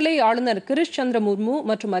துணைநிலை ஆளுநர் கிரிஷ் சந்திர முர்மு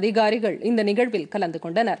மற்றும் அதிகாரிகள் இந்த நிகழ்வில் கலந்து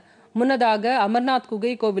கொண்டனர். முன்னதாக அமர்நாத்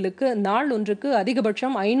குகை கோவிலுக்கு நாள் ஒன்றுக்கு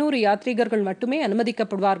அதிகபட்சம் 500 யாத்ரீகர்கள் மட்டுமே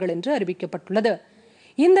அனுமதிக்கப்படுவார்கள் என்று அறிவிக்கப்பட்டுள்ளது.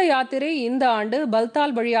 இந்த யாத்திரை இந்த ஆண்டு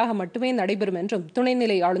பல்தால் வழியாக மட்டுமே நடைபெறும் என்றும்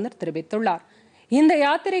துணைநிலை ஆளுநர் தெரிவித்துள்ளார். இந்த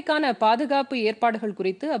யாத்திரைக்கான பாதுகாப்பு ஏற்பாடுகள்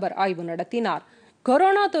குறித்து அவர் ஆய்வு நடத்தினார்.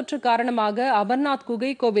 கொரோனா தொற்று காரணமாக அமர்நாத் குகை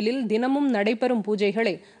கோவிலில் தினமும் நடைபெறும்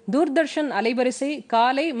பூஜைகளை தூர்தர்ஷன் அலைவரிசை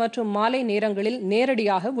காலை மற்றும் மாலை நேரங்களில்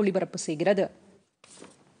நேரடியாக ஒளிபரப்பு செய்கிறது.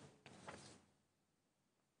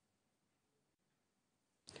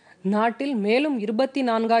 நாட்டில் மேலும்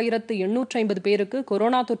 24,850 பேருக்கு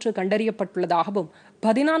கொரோனா தொற்று கண்டறியப்பட்டுள்ளதாகவும்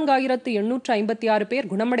 14,856 பேர்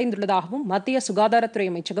குணமடைந்துள்ளதாகவும் மத்திய சுகாதாரத்துறை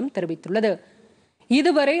அமைச்சகம் தெரிவித்துள்ளது.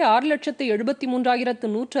 இதுவரை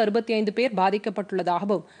 6,73,165 பேர்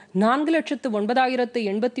பாதிக்கப்பட்டுள்ளதாகவும்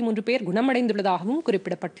 4,09,083 பேர் குணமடைந்துள்ளதாகவும்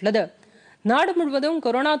குறிப்பிடப்பட்டுள்ளது. நாடு முழுவதும்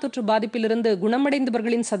கொரோனா தொற்று பாதிப்பிலிருந்து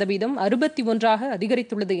குணமடைந்தவர்களின் சதவீதம் 61ஆக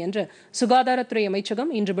அதிகரித்துள்ளது என்று சுகாதாரத்துறை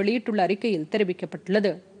அமைச்சகம் இன்று வெளியிட்டுள்ள அறிக்கையில்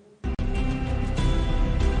தெரிவிக்கப்பட்டுள்ளது.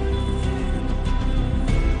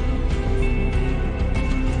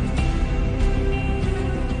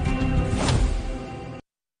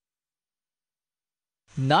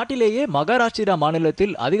 நாட்டிலேயே மகாராஷ்டிரா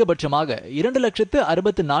மாநிலத்தில் அதிகபட்சமாக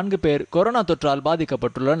 2,64,000 பேர் கொரோனா தொற்றால்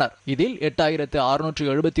பாதிக்கப்பட்டுள்ளனர். இதில்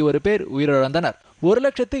 8,671 பேர் உயிரிழந்தனர்.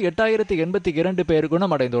 1,08,082 பேர்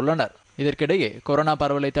குணமடைந்துள்ளனர். இதற்கிடையே கொரோனா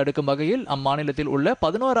பரவலை தடுக்கும் வகையில் அம்மாநிலத்தில் உள்ள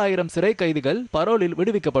 11,000 சிறை கைதிகள் பரோலில்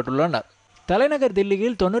விடுவிக்கப்பட்டுள்ளனர். தலைநகர்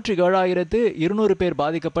தில்லியில் 97,200 பேர்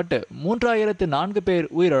பாதிக்கப்பட்டு 3,004 பேர்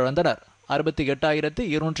உயிரிழந்தனர்.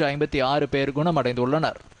 68,256 பேர்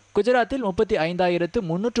குணமடைந்துள்ளனர். குஜராத்தில்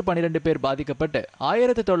 35,312 பேர் பாதிக்கப்பட்டு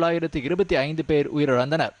 1,925 பேர்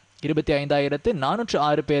உயிரிழந்தனர்.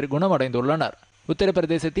 25,406 பேர் குணமடைந்துள்ளனர்.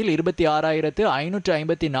 உத்தரப்பிரதேசத்தில்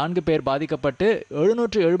 26,554 பேர் பாதிக்கப்பட்டு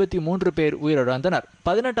 773 பேர் உயிரிழந்தனர்.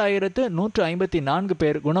 18,154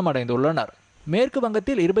 பேர் குணமடைந்துள்ளனர். மேற்கு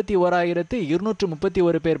வங்கத்தில்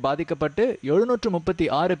 21,231 பேர் பாதிக்கப்பட்டு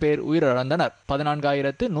 736 பேர் உயிரிழந்தனர்.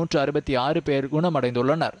 14,166 பேர்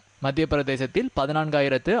குணமடைந்துள்ளனர். மத்திய பிரதேசத்தில்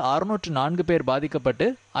 14,604 பேர் பாதிக்கப்பட்டு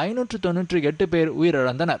 598 பேர்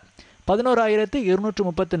உயிரிழந்தனர்.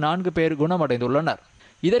 11,234 பேர் குணமடைந்துள்ளனர்.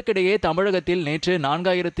 இதற்கிடையே தமிழகத்தில் நேற்று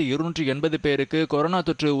 4,280 பேருக்கு கொரோனா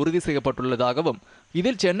தொற்று உறுதி செய்யப்பட்டுள்ளதாகவும்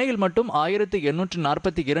இதில் சென்னையில் மட்டும்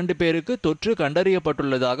 1,842 பேருக்கு தொற்று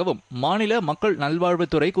கண்டறியப்பட்டுள்ளதாகவும் மாநில மக்கள்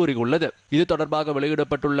நல்வாழ்வுத்துறை கூறியுள்ளது. இது தொடர்பாக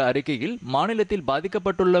வெளியிடப்பட்டுள்ள அறிக்கையில் மாநிலத்தில்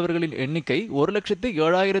பாதிக்கப்பட்டுள்ளவர்களின் எண்ணிக்கை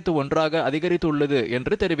 1,07,001 அதிகரித்துள்ளது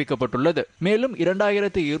என்று தெரிவிக்கப்பட்டுள்ளது. மேலும்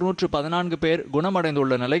 2,214 பேர்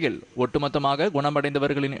குணமடைந்துள்ள நிலையில் ஒட்டுமொத்தமாக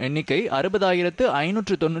குணமடைந்தவர்களின் எண்ணிக்கை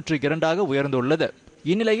 60,592 உயர்ந்துள்ளது.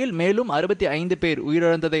 இந்நிலையில் மேலும் 65 பேர்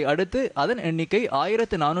உயிரிழந்ததை அடுத்து அதன் எண்ணிக்கை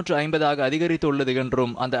 1,450 அதிகரித்துள்ளது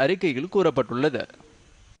என்றும் அந்த அறிக்கையில் கூறப்பட்டுள்ளது.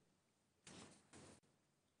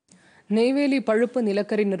 நெய்வேலி பழுப்பு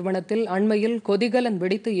நிலக்கரி நிறுவனத்தில் அண்மையில் கொதிகலன்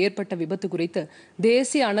வெடித்து ஏற்பட்ட விபத்து குறித்து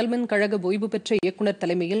தேசிய அனல்மின் கழக ஓய்வு பெற்ற இயக்குநர்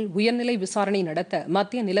தலைமையில் உயர்நிலை விசாரணை நடத்த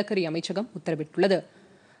மத்திய நிலக்கரி அமைச்சகம் உத்தரவிட்டுள்ளது.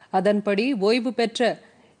 அதன்படி ஓய்வு பெற்ற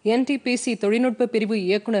NTPC தொழில்நுட்ப பிரிவு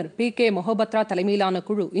இயக்குநர் PK மொஹபத்ரா தலைமையிலான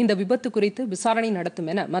குழு இந்த விபத்து குறித்து விசாரணை நடத்தும்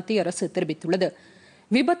என மத்திய அரசு தெரிவித்துள்ளது.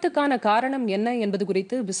 விபத்துக்கான காரணம் என்ன என்பது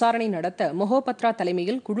குறித்து விசாரணை நடத்த மொஹபத்ரா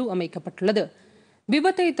தலைமையில் குழு அமைக்கப்பட்டுள்ளது.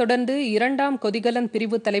 விபத்தை தொடர்ந்து 2ஆம் கொதிகலன்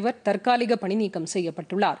பிரிவு தலைவர் தற்காலிக பணி நீக்கம்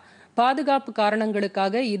செய்யப்பட்டுள்ளார். பாதுகாப்பு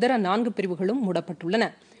காரணங்களுக்காக இதர 4 பிரிவுகளும் மூடப்பட்டுள்ளன.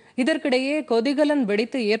 இதற்கிடையே கொதிகலன்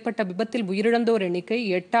வெடித்து ஏற்பட்ட விபத்தில் உயிரிழந்தோர் எண்ணிக்கை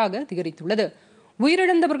 8 அதிகரித்துள்ளது.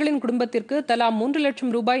 உயிரிழந்தவர்களின் குடும்பத்திற்கு தலா 3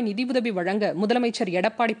 லட்சம் ரூபாய் நிதியுதவி வழங்க முதலமைச்சர்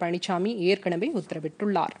எடப்பாடி பழனிசாமி ஏற்கனவே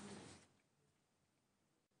உத்தரவிட்டுள்ளார்.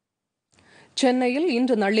 சென்னையில்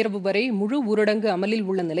இன்று நள்ளிரவு வரை முழு ஊரடங்கு அமலில்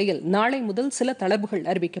உள்ள நிலையில் நாளை முதல் சில தளர்வுகள்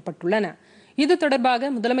அறிவிக்கப்பட்டுள்ளன. இது தொடர்பாக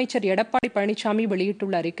முதலமைச்சர் எடப்பாடி பழனிசாமி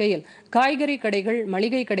வெளியிட்டுள்ள அறிக்கையில் காய்கறி கடைகள்,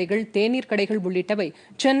 மளிகை கடைகள், தேநீர் கடைகள் உள்ளிட்டவை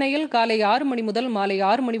சென்னையில் காலை 6 மணி முதல் மாலை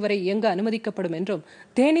 6 மணி வரை இயங்க அனுமதிக்கப்படும் என்றும்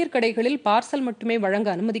தேநீர் கடைகளில் பார்சல் மட்டுமே வழங்க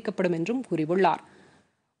அனுமதிக்கப்படும் என்றும் கூறியுள்ளார்.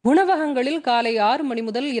 உணவகங்களில் காலை 6 மணி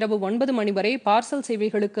முதல் இரவு 9 மணி வரை பார்சல்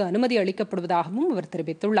சேவைகளுக்கு அனுமதி அளிக்கப்படுவதாகவும் அவர்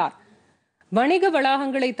தெரிவித்துள்ளார். வணிக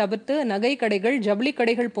வளாகங்களை தவிர்த்து நகை கடைகள், ஜவுளி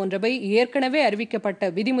கடைகள் போன்றவை ஏற்கனவே அறிவிக்கப்பட்ட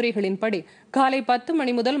விதிமுறைகளின்படி காலை 10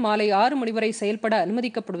 மணி முதல் மாலை 6 மணி வரை செயல்பட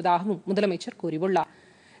அனுமதிக்கப்படுவதாகவும் முதலமைச்சர் கூறியுள்ளார்.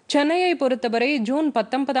 சென்னையை பொறுத்தவரை ஜூன்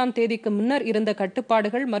 19ஆம் தேதிக்கு முன்னர் இருந்த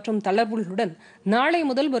கட்டுப்பாடுகள் மற்றும் தளர்வுகளுடன் நாளை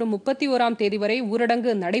முதல் வரும் 31ஆம் தேதி வரை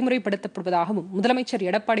ஊரடங்கு நடைமுறைப்படுத்தப்படுவதாகவும் முதலமைச்சர்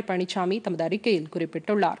எடப்பாடி பழனிசாமி தமது அறிக்கையில்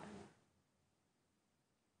குறிப்பிட்டுள்ளார்.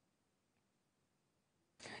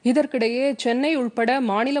 இதற்கிடையே சென்னை உள்பட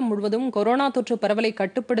மாநிலம் முழுவதும் கொரோனா தொற்று பரவலை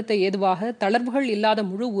கட்டுப்படுத்த ஏதுவாக தளர்வுகள் இல்லாத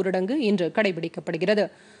முழு ஊரடங்கு இன்று கடைபிடிக்கப்படுகிறது.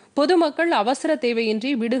 பொதுமக்கள் அவசர தேவையின்றி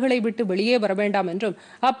வீடுகளை விட்டு வெளியே வர வேண்டாம் என்றும்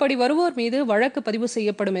அப்படி வருவோர் மீது வழக்கு பதிவு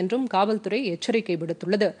செய்யப்படும் என்றும் காவல்துறை எச்சரிக்கை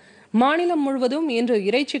விடுத்துள்ளது. மாநிலம் முழுவதும் இன்று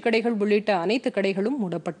இறைச்சி கடைகள் உள்ளிட்ட அனைத்து கடைகளும்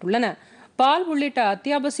மூடப்பட்டுள்ளன. பால் உள்ளிட்ட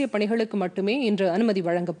அத்தியாவசிய பணிகளுக்கு மட்டுமே இன்று அனுமதி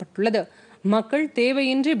வழங்கப்பட்டுள்ளது. மக்கள்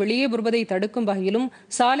தேவையின்றி வெளியே வருவதை தடுக்கும் வகையிலும்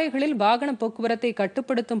சாலைகளில் வாகன போக்குவரத்தை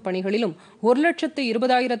கட்டுப்படுத்தும் பணிகளிலும்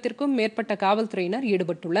 1,20,000க்கும் மேற்பட்ட காவல்துறையினர்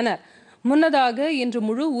ஈடுபட்டுள்ளனர். முன்னதாக இன்று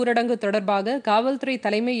முழு ஊரடங்கு தொடர்பாக காவல்துறை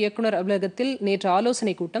தலைமை இயக்குநர் அலுவலகத்தில் நேற்று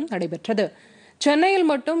ஆலோசனைக் கூட்டம் நடைபெற்றது. சென்னையில்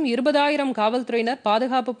மட்டும் 20,000 காவல்துறையினர்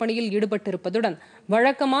பாதுகாப்பு பணியில் ஈடுபட்டிருப்பதுடன்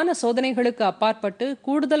வழக்கமான சோதனைகளுக்கு அப்பாற்பட்டு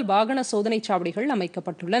கூடுதல் வாகன சோதனை சாவடிகள்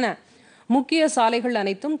அமைக்கப்பட்டுள்ளன. முக்கிய சாலைகள்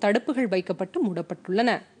அனைத்தும் தடுப்புகள் வைக்கப்பட்டு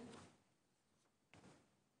மூடப்பட்டுள்ளன.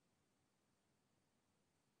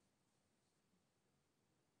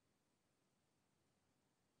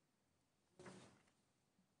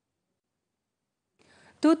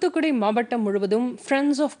 தூத்துக்குடி மாவட்டம் முழுவதும்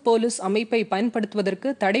ஃப்ரெண்ட்ஸ் ஆஃப் போலீஸ் அமைப்பை பயன்படுத்துவதற்கு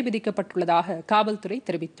தடை விதிக்கப்பட்டுள்ளதாக காவல்துறை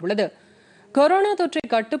தெரிவித்துள்ளது. கொரோனா தொற்றை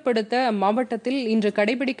கட்டுப்படுத்த அம்மாவட்டத்தில் இன்று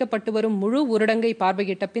கடைபிடிக்கப்பட்டு வரும் முழு ஊரடங்கை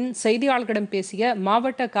பார்வையிட்ட பின் செய்தியாளர்களிடம் பேசிய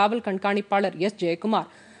மாவட்ட காவல் கண்காணிப்பாளர் S. Jayakumar,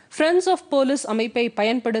 friends of police அமைப்பை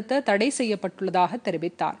பயன்படுத்த தடை செய்யப்பட்டுள்ளதாக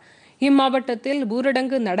தெரிவித்தார். இம்மாவட்டத்தில்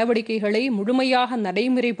ஊரடங்கு நடவடிக்கைகளை முழுமையாக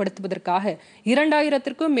நடைமுறைப்படுத்துவதற்காக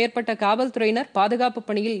 2000க்கும் மேற்பட்ட காவல்துறையினர் பாதுகாப்பு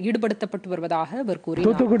பணியில் ஈடுபடுத்தப்பட்டு வருவதாக அவர் கூறினார்.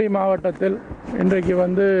 தூத்துக்குடி மாவட்டத்தில் இன்றைக்கு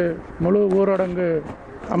முழு ஊரடங்கு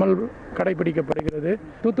அமல் கடைபிடிக்கப்படுகிறது.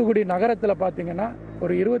 தூத்துக்குடி நகரத்தில் பார்த்தீங்கன்னா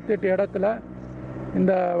ஒரு 28 இடத்துல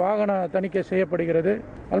இந்த வாகன தணிக்கை செய்யப்படுகிறது.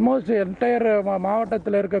 ஆல்மோஸ்ட் என்டையர்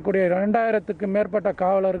மாவட்டத்தில் இருக்கக்கூடிய 2000க்கும் மேற்பட்ட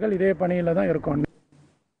காவலர்கள் இதே பணியில் தான் இருக்கும்.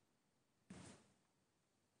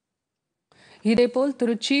 இதேபோல்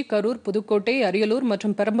திருச்சி, கரூர், புதுக்கோட்டை, அரியலூர்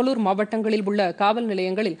மற்றும் பெரம்பலூர் மாவட்டங்களில் உள்ள காவல்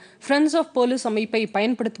நிலையங்களில் ஃப்ரெண்ட்ஸ் ஆஃப் போலீஸ் அமைப்பை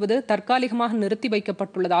பயன்படுத்துவது தற்காலிகமாக நிறுத்தி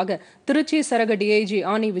வைக்கப்பட்டுள்ளதாக திருச்சி சரக டிஐஜி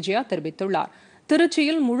ஆனி விஜயா தெரிவித்துள்ளார்.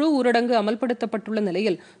 திருச்சியில் முழு ஊரடங்கு அமல்படுத்தப்பட்டுள்ள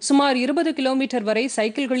நிலையில் சுமார் 20 கிலோமீட்டர் வரை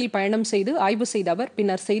சைக்கிள்களில் பயணம் செய்து ஆய்வு செய்த அவர்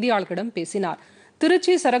பின்னர் செய்தியாளர்களிடம் பேசினார்.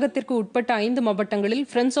 திருச்சி சரகத்திற்கு உட்பட்ட 5 மாவட்டங்களில்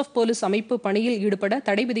ஃப்ரெண்ட்ஸ் ஆஃப் போலீஸ் அமைப்பு பணியில் ஈடுபட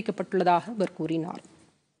தடை விதிக்கப்பட்டுள்ளதாக அவர் கூறினார்.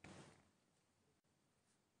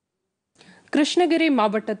 கிருஷ்ணகிரி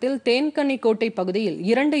மாவட்டத்தில் தேன்கனிக்கோட்டை பகுதியில்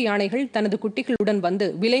 2 யானைகள் தனது குட்டிகளுடன் வந்து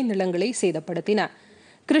விளைநிலங்களை சேதப்படுத்தின.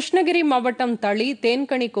 கிருஷ்ணகிரி மாவட்டம் தளி,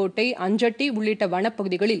 தேன்கனிக்கோட்டை, அஞ்சட்டி உள்ளிட்ட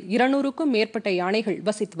வனப்பகுதிகளில் 200க்கும் மேற்பட்ட யானைகள்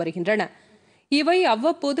வசித்து வருகின்றன. இவை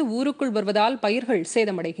அவ்வப்போது ஊருக்குள் வருவதால் பயிர்கள்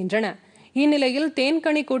சேதமடைகின்றன. இந்நிலையில்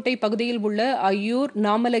தேன்கனிக்கோட்டை பகுதியில் உள்ள ஐயூர்,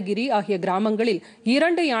 நாமலகிரி ஆகிய கிராமங்களில்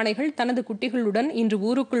 2 யானைகள் தனது குட்டிகளுடன் இன்று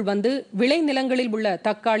ஊருக்குள் வந்து விளைநிலங்களில் உள்ள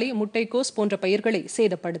தக்காளி, முட்டைக்கோஸ் போன்ற பயிர்களை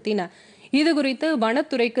சேதப்படுத்தின. இதுகுறித்து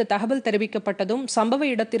வனத்துறைக்கு தகவல் தெரிவிக்கப்பட்டதும் சம்பவ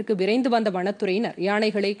இடத்திற்கு விரைந்து வந்த வனத்துறையினர்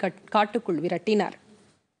யானைகளை காட்டுக்குள் விரட்டினர்.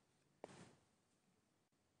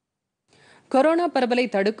 கொரோனா பரவலை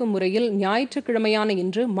தடுக்கும் முறையில் ஞாயிற்றுக்கிழமையான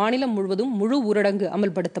இன்று மாநிலம் முழுவதும் முழு ஊரடங்கு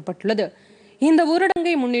அமல்படுத்தப்பட்டுள்ளது. இந்த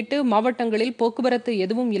ஊரடங்கை முன்னிட்டு மாவட்டங்களில் போக்குவரத்து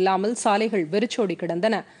எதுவும் இல்லாமல் சாலைகள் வெறிச்சோடி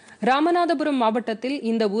கிடந்தன. ராமநாதபுரம் மாவட்டத்தில்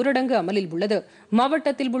இந்த ஊரடங்கு அமலில் உள்ளது.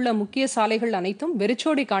 மாவட்டத்தில் உள்ள முக்கிய சாலைகள் அனைத்தும்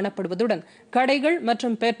வெறிச்சோடி காணப்படுவதுடன் கடைகள்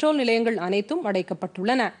மற்றும் பெட்ரோல் நிலையங்கள் அனைத்தும்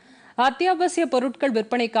அடைக்கப்பட்டுள்ளன. அத்தியாவசிய பொருட்கள்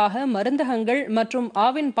விற்பனைக்காக மருந்தகங்கள் மற்றும்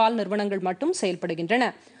ஆவின் பால் நிறுவனங்கள் மட்டும் செயல்படுகின்றன.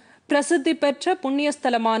 பிரசித்தி பெற்ற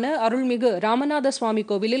புண்ணியஸ்தலமான அருள்மிகு ராமநாத சுவாமி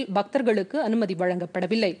கோவிலில் பக்தர்களுக்கு அனுமதி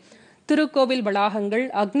வழங்கப்படவில்லை. திருக்கோவில் வளாகங்கள்,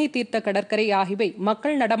 அக்னி தீர்த்த கடற்கரை ஆகியவை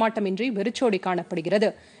மக்கள் நடமாட்டமின்றி வெறிச்சோடி காணப்படுகிறது.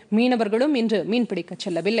 மீனவர்களும் இன்று மீன்பிடிக்க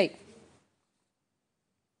செல்லவில்லை.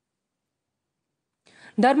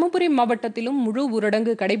 தருமபுரி மாவட்டத்திலும் முழு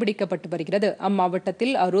ஊரடங்கு கடைபிடிக்கப்பட்டு வருகிறது.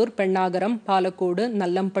 அம்மாவட்டத்தில் அரூர், பெண்ணாகரம், பாலக்கோடு,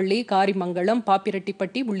 நல்லம்பள்ளி, காரிமங்கலம்,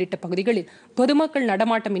 பாப்பிரெட்டிப்பட்டி உள்ளிட்ட பகுதிகளில் பொதுமக்கள்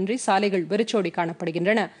நடமாட்டமின்றி சாலைகள் வெறிச்சோடி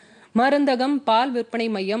காணப்படுகின்றன. மருந்தகம், பால் விற்பனை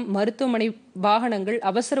மையம், மருத்துவமனை வாகனங்கள்,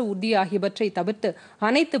 அவசர ஊர்தி ஆகியவற்றை தவிர்த்து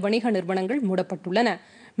அனைத்து வணிக நிறுவனங்கள் மூடப்பட்டுள்ளன.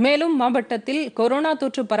 மேலும் மாவட்டத்தில் கொரோனா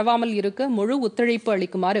தொற்று பரவாமல் இருக்க முழு ஒத்துழைப்பு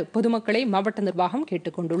அளிக்குமாறு பொதுமக்களை மாவட்ட நிர்வாகம்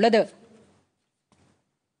கேட்டுக் கொண்டுள்ளது.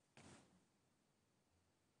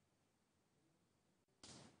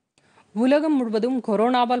 உலகம் முழுவதும்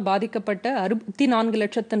கொரோனாவால் பாதிக்கப்பட்ட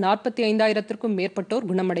 64,45,000க்கும் மேற்பட்டோர்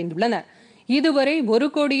குணமடைந்துள்ளனர். இதுவரை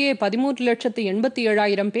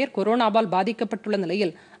 1,13,87,000 பேர் கொரோனாவால் பாதிக்கப்பட்டுள்ள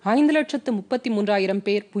நிலையில் 5,33,000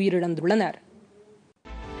 பேர் உயிரிழந்துள்ளனர்.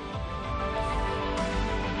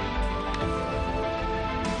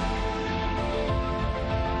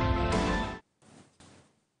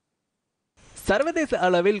 சர்வதேச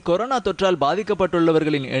அளவில் கொரோனா தொற்றால்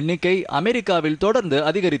பாதிக்கப்பட்டுள்ளவர்களின் எண்ணிக்கை அமெரிக்காவில் தொடர்ந்து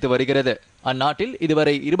அதிகரித்து வருகிறது. அந்நாட்டில்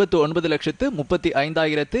இதுவரை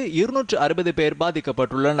 29,35,260 பேர்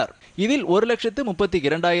பாதிக்கப்பட்டுள்ளனர். இதில்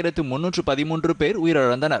 1,32,313 பேர்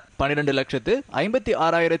உயிரிழந்தனர்.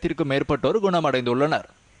 12,56,000க்கும் மேற்பட்டோர் குணமடைந்துள்ளனர்.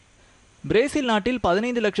 பிரேசில் நாட்டில்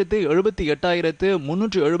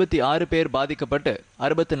 15,78,376 பேர் பாதிக்கப்பட்டு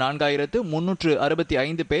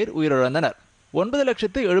 64,365 பேர் உயிரிழந்தனர்.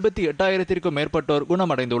 9,78,000க்கும் மேற்பட்டோர்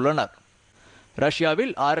குணமடைந்துள்ளனர்.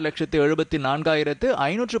 ரஷ்யாவில்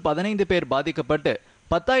 6,74,515 பேர் பாதிக்கப்பட்டு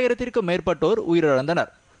 10,000க்கும் மேற்பட்டோர்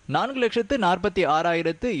உயிரிழந்தனர்.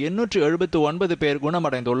 4,46,879 பேர்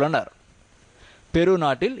குணமடைந்துள்ளனர். பெரு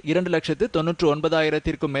நாட்டில்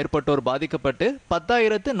 2,99,000க்கும் மேற்பட்டோர் பாதிக்கப்பட்டு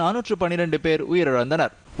 10,412 பேர்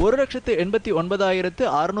உயிரிழந்தனர்.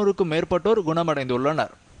 1,89,600க்கும் மேற்பட்டோர்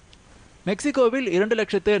குணமடைந்துள்ளனர். மெக்சிகோவில்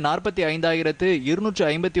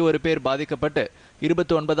 2,45,251 பேர் பாதிக்கப்பட்டு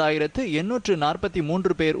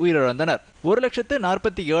 29,843 பேர் உயிரிழந்தனர்.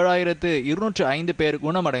 1,47,205 பேர்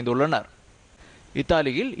குணமடைந்துள்ளனர்.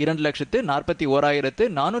 இத்தாலியில்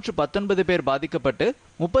 2,41,419 பேர் பாதிக்கப்பட்டு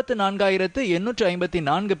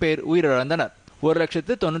 34,854 பேர் உயிரிழந்தனர்.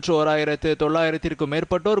 1,91,900க்கும்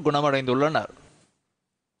மேற்பட்டோர் குணமடைந்துள்ளனர்.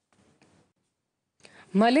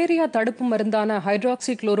 மலேரியா தடுப்பு மருந்தான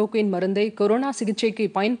ஹைட்ராக்சி குளோரோகுயின் மருந்தை கொரோனா சிகிச்சைக்கு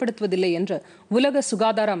பயன்படுத்துவதில்லை என்று உலக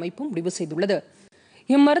சுகாதார அமைப்பு முடிவு செய்துள்ளது.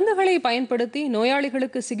 இம்மருந்துகளை பயன்படுத்தி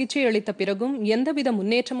நோயாளிகளுக்கு சிகிச்சை அளித்த பிறகும் எந்தவித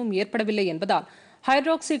முன்னேற்றமும் ஏற்படவில்லை என்பதால்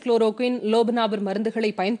ஹைட்ராக்சி குளோரோகுயின், லோபனாவிர் மருந்துகளை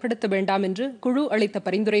பயன்படுத்த வேண்டாம் என்று குழு அளித்த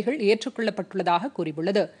பரிந்துரைகள் ஏற்றுக்கொள்ளப்பட்டுள்ளதாக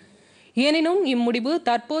கூறியுள்ளது. எனினும் இம்முடிவு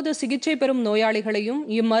தற்போது சிகிச்சை பெறும் நோயாளிகளையும்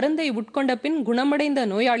இம்மருந்தை உட்கொண்ட பின் குணமடைந்த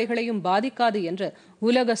நோயாளிகளையும் பாதிக்காது என்று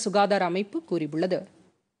உலக சுகாதார அமைப்பு கூறியுள்ளது.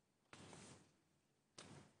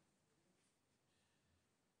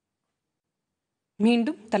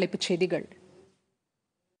 மீண்டும் தலைப்புச் செய்திகள்.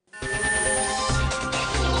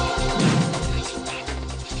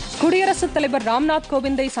 குடியரசுத் தலைவர் ராம்நாத்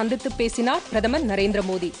கோவிந்தை சந்தித்து பேசினார் பிரதமர் நரேந்திர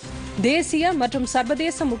மோடி. தேசிய மற்றும்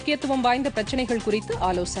சர்வதேச முக்கியத்துவம் வாய்ந்த பிரச்சினைகள் குறித்து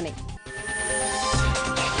ஆலோசனை.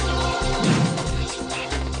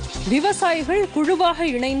 விவசாயிகள் குழுவாக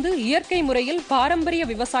இணைந்து இயற்கை முறையில் பாரம்பரிய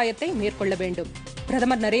விவசாயத்தை மேற்கொள்ள வேண்டும்.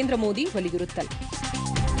 பிரதமர் நரேந்திர மோடி வலியுறுத்தல்.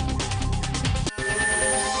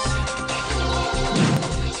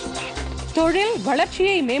 தொழில்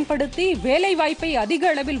வளர்ச்சியை மேம்படுத்தி வேலைவாய்ப்பை அதிக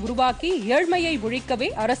அளவில் உருவாக்கி ஏழ்மையை ஒழிக்கவே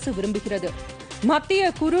அரசு விரும்புகிறது.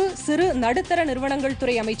 மத்திய குறு சிறு நடுத்தர நிறுவனங்கள்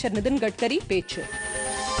துறை அமைச்சர் நிதின் கட்கரி பேச்சு.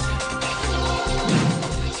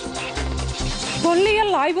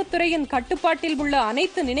 தொல்லியல் ஆய்வுத்துறையின் கட்டுப்பாட்டில் உள்ள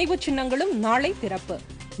அனைத்து நினைவு சின்னங்களும் நாளை திறப்பு.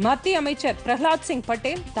 மத்திய அமைச்சர் பிரஹ்லாத் சிங்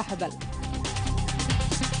பட்டேல் தகவல்.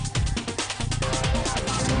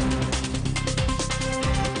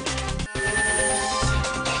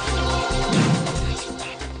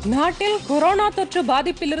 நாட்டில் கொரோனா தொற்று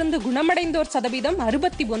பாதிப்பிலிருந்து குணமடைந்தோர் சதவீதம்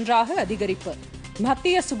 61 அதிகரிப்பு.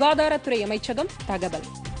 மத்திய சுகாதாரத்துறை அமைச்சகம் தகவல்.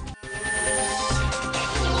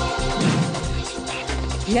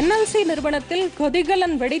 என்எல்சி நிறுவனத்தில்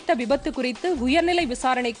கொதிகலன் வெடித்த விபத்து குறித்து உயர்நிலை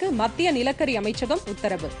விசாரணைக்கு மத்திய நிலக்கரி அமைச்சகம்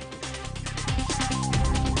உத்தரவு.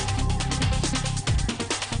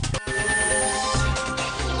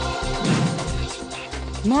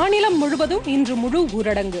 மாநிலம் முழுவதும் இன்று முழு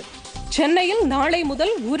ஊரடங்கு. சென்னையில் நாளை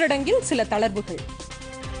முதல் ஊரடங்கில் சில தளர்வுகள்.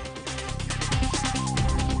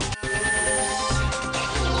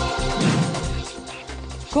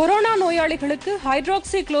 கொரோனா நோயாளிகளுக்கு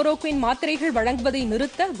ஹைட்ராக்சி குளோரோகுயின் மாத்திரைகள் வழங்குவதை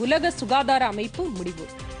நிறுத்த உலக சுகாதார அமைப்பு முடிவு.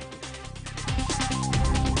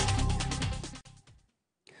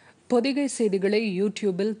 பொதிகை செய்திகளை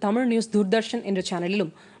யூடியூபில் தமிழ் நியூஸ் தூர்தர்ஷன் என்ற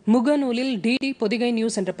சேனலிலும், முகநூலில் டிடி பொதிகை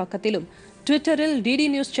நியூஸ் என்ற பக்கத்திலும், ட்விட்டரில் டிடி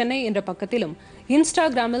நியூஸ் சென்னை என்ற பக்கத்திலும்,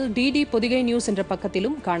 இன்ஸ்டாகிராமில் டிடி பொதிகை நியூஸ் என்ற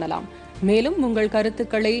பக்கத்திலும் காணலாம். மேலும் உங்கள்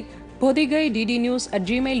கருத்துக்களை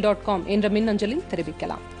podigai.ddnews@gmail.com என்ற மின்னஞ்சலில்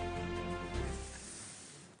தெரிவிக்கலாம்.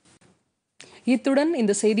 இத்துடன்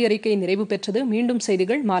இந்த செய்தி அறிக்கை நிறைவு பெற்றது. மீண்டும்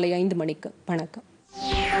செய்திகள் மாலை 5 மணிக்கு. வணக்கம்.